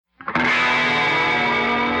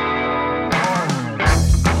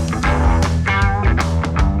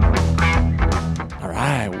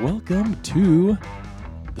to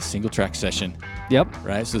the Singletrack Session. Yep.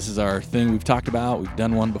 Right? So this is our thing we've talked about. We've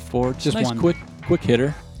done one before. Just nice one. quick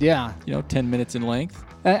hitter. Yeah. 10 minutes in length.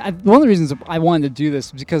 One of the reasons I wanted to do this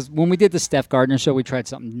is because when we did the Steph Gardner show, we tried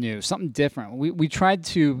something new, something different. We tried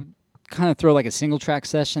to kind of throw like a Singletrack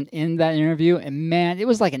session in that interview, and man, it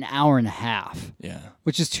was like an hour and a half. Yeah.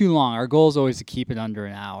 Which is too long. Our goal is always to keep it under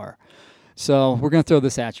an hour. So we're going to throw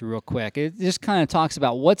this at you real quick. It just kind of talks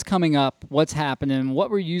about what's coming up, what's happening, what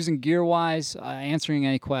we're using gear-wise, answering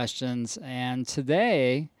any questions. And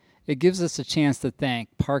today, it gives us a chance to thank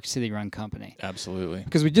Park City Run Company. Absolutely.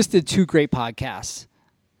 Because we just did 2 great podcasts.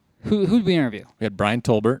 Who'd we interview? We had Brian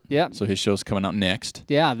Tolbert. Yeah. So his show's coming out next.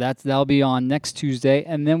 Yeah, that'll be on next Tuesday.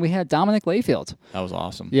 And then we had Dominic Layfield. That was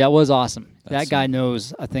awesome. Yeah, it was awesome. That's that guy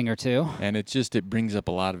knows a thing or two. And it brings up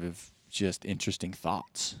a lot of just interesting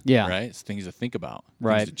thoughts. Yeah. Right? It's things to think about.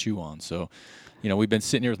 Right. Things to chew on. So, we've been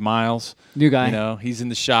sitting here with Miles. New guy. He's in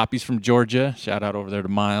the shop. He's from Georgia. Shout out over there to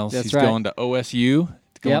Miles. That's He's right. going to OSU.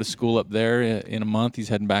 Going Yep. to school up there in a month. He's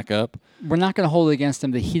heading back up. We're not going to hold it against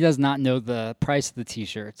him that he does not know the price of the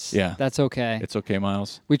T-shirts. Yeah. That's okay. It's okay,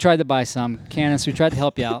 Miles. We tried to buy some. Candace, we tried to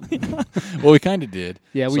help you out. Well, we kind of did.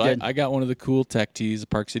 Yeah, we did. I got one of the cool tech tees, the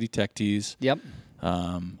Park City tech tees. Yep.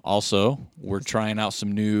 Also, we're trying out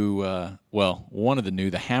some new, one of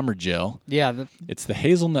the Hammer Gel. Yeah. It's the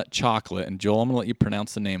hazelnut chocolate. And Joel, I'm going to let you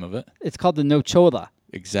pronounce the name of it. It's called the No Chola.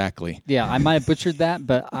 Exactly. Yeah, I might have butchered that,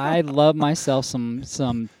 but I love myself some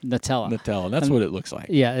Nutella. Nutella. That's what it looks like.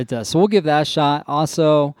 Yeah, it does. So we'll give that a shot.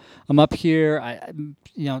 Also, I'm up here.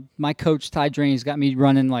 My coach Ty Drain's got me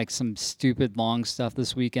running like some stupid long stuff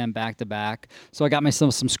this weekend back to back. So I got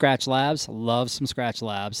myself some Scratch Labs. Love some Scratch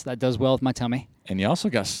Labs. That does well with my tummy. And you also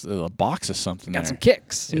got a box of something Got there. some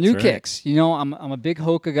kicks, some new kicks. I'm a big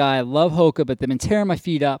Hoka guy. I love Hoka, but they've been tearing my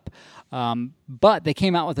feet up. But they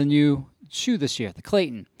came out with a new shoe this year, the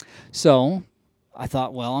Clayton. So I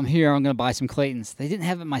thought, well, I'm here. I'm going to buy some Claytons. They didn't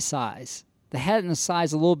have it my size. They had it in a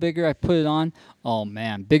size a little bigger. I put it on. Oh,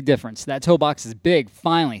 man, big difference. That toe box is big,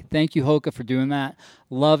 finally. Thank you, Hoka, for doing that.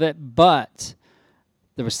 Love it. But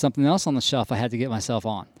there was something else on the shelf I had to get myself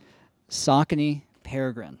on. Saucony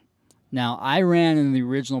Peregrine. Now, I ran in the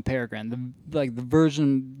original Peregrine, the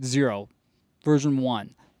version 0, version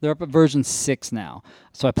 1. They're up at version 6 now.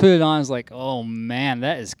 So I put it on. I was like, oh, man,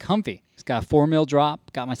 that is comfy. It's got a 4-mil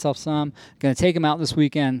drop. Got myself some. Going to take them out this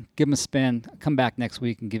weekend, give them a spin, come back next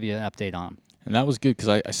week and give you an update on them. And that was good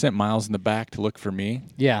because I sent Miles in the back to look for me.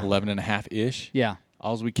 Yeah. 11.5-ish. Yeah.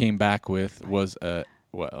 All we came back with was a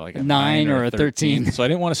 9 or a 13. So I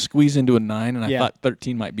didn't want to squeeze into a 9, and I Yeah. thought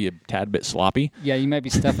 13 might be a tad bit sloppy. Yeah, you might be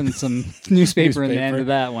stuffing some newspaper in the end of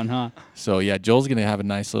that one, huh? So, yeah, Joel's going to have a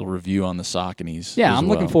nice little review on the Sauconys. Yeah, I'm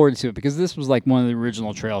looking forward to it because this was like one of the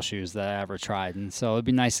original trail shoes that I ever tried. And so it'd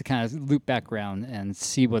be nice to kind of loop back around and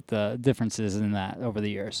see what the difference is in that over the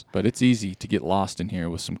years. But it's easy to get lost in here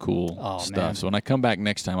with some cool stuff. Man. So when I come back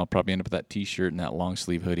next time, I'll probably end up with that T-shirt and that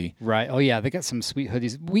long-sleeve hoodie. Right. Oh, yeah, they got some sweet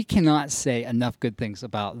hoodies. We cannot say enough good things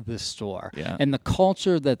about this store. Yeah. And the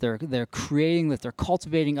culture that they're creating, that they're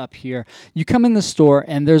cultivating up here. You come in the store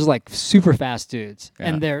and there's like super fast dudes, Yeah.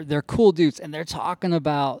 and they're cool dudes, and they're talking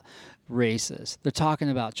about races. They're talking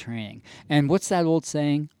about training. And what's that old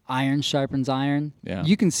saying? Iron sharpens iron. Yeah.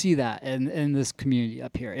 You can see that in this community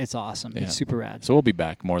up here. It's awesome. Yeah. It's super rad. So we'll be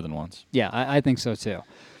back more than once. Yeah, I think so too.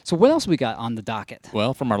 So what else we got on the docket?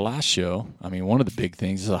 Well, from our last show, one of the big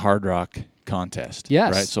things is a Hard Rock contest.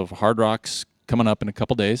 Yes. Right? So Hard Rock's coming up in a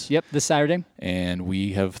couple days. Yep, this Saturday. And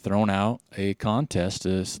we have thrown out a contest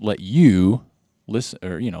to let you,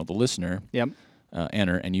 the listener, Yep.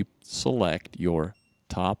 enter, and you select your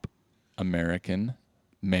top American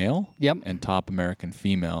male Yep. and top American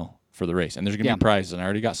female for the race. And there's going to Yeah. be prizes, and I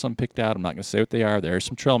already got some picked out. I'm not going to say what they are. There's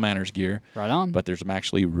some Trail Manners gear. Right on. But there's some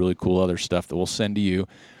actually really cool other stuff that we'll send to you.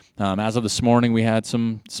 As of this morning, we had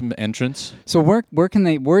some entrants. So where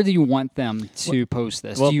do you want them to post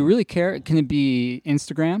this? Well, do you really care? Can it be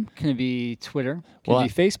Instagram? Can it be Twitter? Can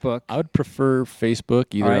it be Facebook? I would prefer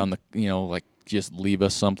Facebook, either Right. on the, just leave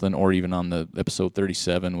us something, or even on the episode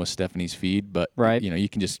 37 with Stephanie's feed. But, Right. You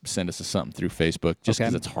can just send us something through Facebook just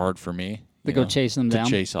because Okay. it's hard for me. To go chase them down?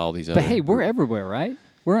 To chase all these other. But hey, we're everywhere, right?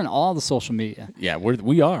 We're on all the social media. Yeah,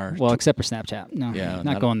 we are. Well, except for Snapchat. No, Yeah,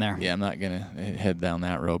 not going there. Yeah, I'm not going to head down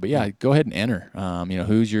that road. But, yeah, go ahead and enter.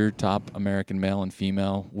 Who's your top American male and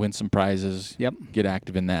female? Win some prizes. Yep. Get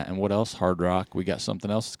active in that. And what else? Hard Rock. We got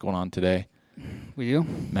something else that's going on today. We do?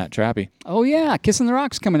 Matt Trappy. Oh, yeah. Kissing the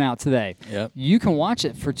Rock's coming out today. Yep. You can watch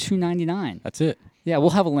it for $2.99. That's it. Yeah,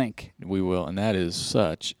 we'll have a link. We will. And that is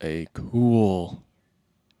such a cool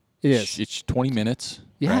It is. It's 20 minutes.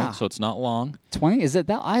 Yeah. Right? So it's not long. 20? Is it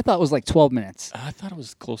that? I thought it was like 12 minutes. I thought it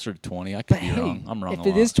was closer to 20. I could be wrong. I'm wrong. If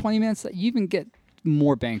it is 20 minutes, you even get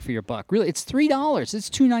more bang for your buck. Really, it's $3. It's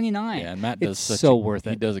 $2.99. Yeah, and Matt does worth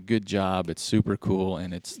it. He does a good job. It's super cool,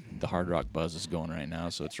 and it's the hard rock buzz is going right now,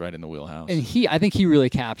 so it's right in the wheelhouse. And I think he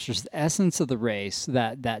really captures the essence of the race,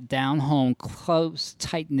 that down home, close,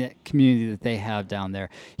 tight knit community that they have down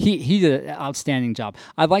there. He did an outstanding job.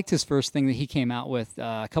 I liked his first thing that he came out with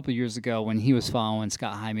a couple of years ago when he was following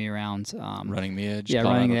Scott Jaime around. Running the Edge. Yeah,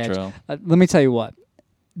 Colorado Running the Edge. Trail. Let me tell you what.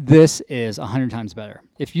 This is 100 times better.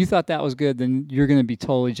 If you thought that was good, then you're going to be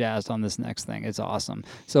totally jazzed on this next thing. It's awesome.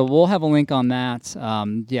 So we'll have a link on that.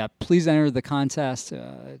 Please enter the contest.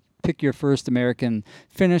 Pick your first American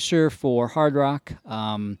finisher for Hard Rock.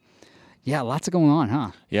 Lots of going on,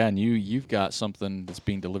 huh? Yeah, and you've got something that's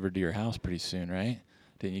being delivered to your house pretty soon, right?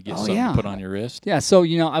 Didn't you get something put on your wrist? Yeah, so,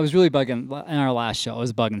 I was really bugging, in our last show, I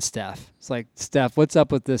was bugging Steph. It's like, Steph, what's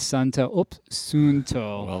up with this Suunto?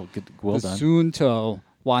 Well done. Suunto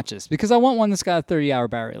watches, because I want one that's got a 30-hour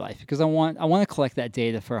battery life, because I want to collect that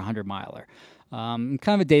data for a 100-miler. I'm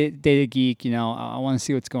kind of a data geek, I want to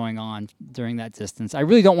see what's going on during that distance. I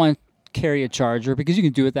really don't want to carry a charger, because you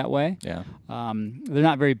can do it that way. Yeah. They're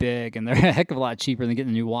not very big, and they're a heck of a lot cheaper than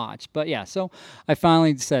getting a new watch. But yeah, so I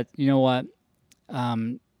finally said, you know what,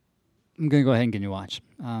 I'm going to go ahead and get a new watch.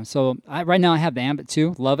 Right now I have the Ambit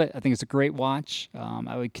 2. Love it. I think it's a great watch.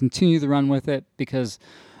 I would continue to run with it because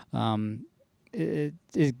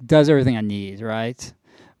it does everything I need, right?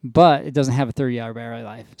 But it doesn't have a 30-hour battery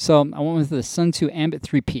life. So I went with the Sun 2 Ambit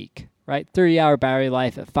 3 Peak, right? 30-hour battery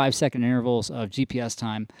life at 5-second intervals of GPS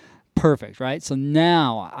time. Perfect, right? So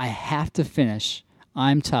now I have to finish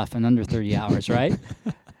I'm Tough in under 30 hours, right?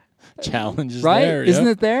 Challenge is right? there. Isn't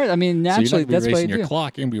it there? I mean, naturally, that's what I racing do. your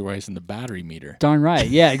clock. You're going to be racing the battery meter. Darn right.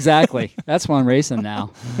 Yeah, exactly. That's what I'm racing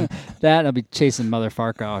now. I'll be chasing Mother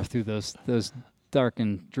Farquhar through those dark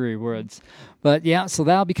and dreary woods. But yeah, so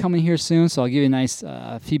that'll be coming here soon. So I'll give you a nice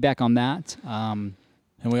feedback on that. And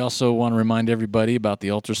we also want to remind everybody about the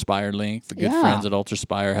UltraSpire link. The good friends at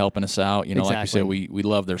UltraSpire helping us out. Like you said, we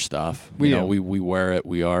love their stuff. We wear it.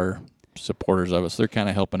 We are supporters of us. They're kind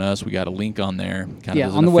of helping us. We got a link on there.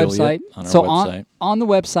 On the website. On our website. On the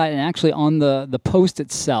website and actually on the post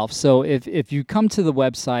itself. So if you come to the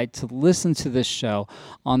website to listen to this show,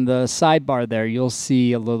 on the sidebar there, you'll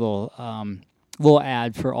see a little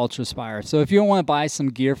ad for UltraSpire. So if you don't want to buy some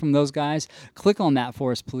gear from those guys, click on that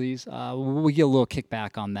for us, please. We get a little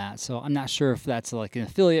kickback on that. So I'm not sure if that's like an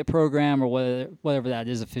affiliate program or whatever that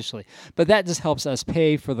is officially. But that just helps us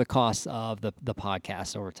pay for the cost of the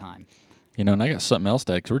podcast over time. And I got something else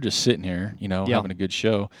to add, because we're just sitting here, having a good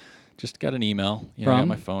show. Just got an email. I got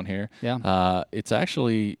my phone here. Yeah. It's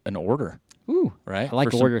actually an order. Ooh. Right? I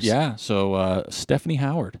like orders. So Stephanie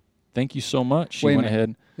Howard, thank you so much. She went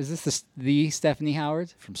ahead. Is this the Stephanie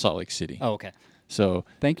Howard? From Salt Lake City. Oh, okay. So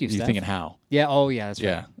thank you, you're Steph. thinking how? Yeah, that's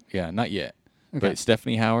right. Yeah, not yet. Okay. But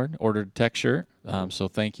Stephanie Howard ordered a tech shirt. So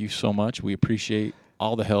thank you so much. We appreciate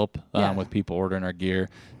all the help with people ordering our gear,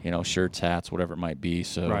 shirts, hats, whatever it might be.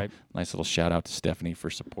 So nice little shout out to Stephanie for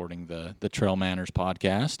supporting the Trail Manners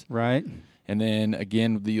podcast. Right. And then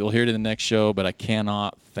again, you'll hear it in the next show, but I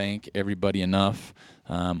cannot thank everybody enough.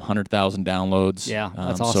 100,000 downloads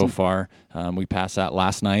that's awesome. so far. We passed that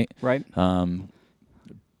last night. Right.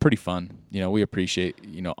 Pretty fun. We appreciate,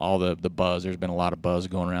 all the buzz. There's been a lot of buzz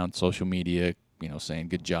going around social media, saying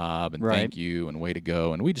good job and thank you and way to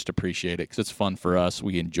go. And we just appreciate it because it's fun for us.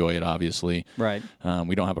 We enjoy it, obviously. Right.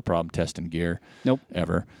 We don't have a problem testing gear. Nope.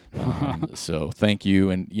 Ever. So thank you.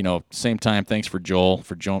 And, same time, thanks for Joel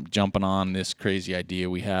for jumping on this crazy idea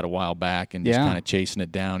we had a while back and just kind of chasing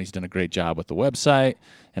it down. He's done a great job with the website.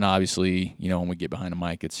 And obviously, when we get behind a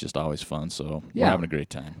mic, it's just always fun. So we're having a great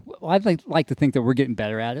time. Well, I'd like to think that we're getting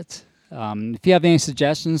better at it. If you have any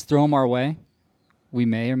suggestions, throw them our way. We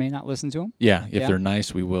may or may not listen to them. Yeah, if they're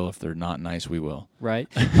nice, we will. If they're not nice, we will. Right.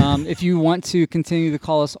 If you want to continue to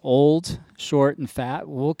call us old, short, and fat,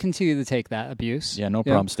 we'll continue to take that abuse. Yeah, no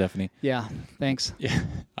problem, Stephanie. Yeah, thanks. Yeah,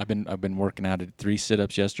 I've been working out at 3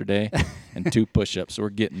 sit-ups yesterday and 2 push-ups, so we're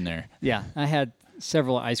getting there. Yeah, I had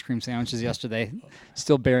several ice cream sandwiches yesterday,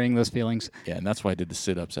 still burying those feelings. Yeah, and that's why I did the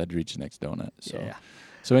sit-ups. I had to reach the next donut. So. Yeah.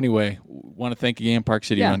 So anyway, want to thank again Park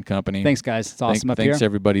City Run Company. Thanks, guys. It's awesome up here. Thanks,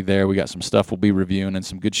 everybody there. We got some stuff we'll be reviewing and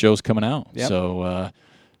some good shows coming out. Yep. So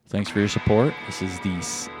thanks for your support. This is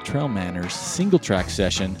the Trail Manners Singletrack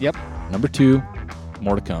Session. Yep. Number 2.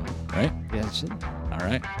 More to come, right? Yeah, that's it. All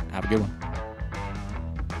right. Have a good one.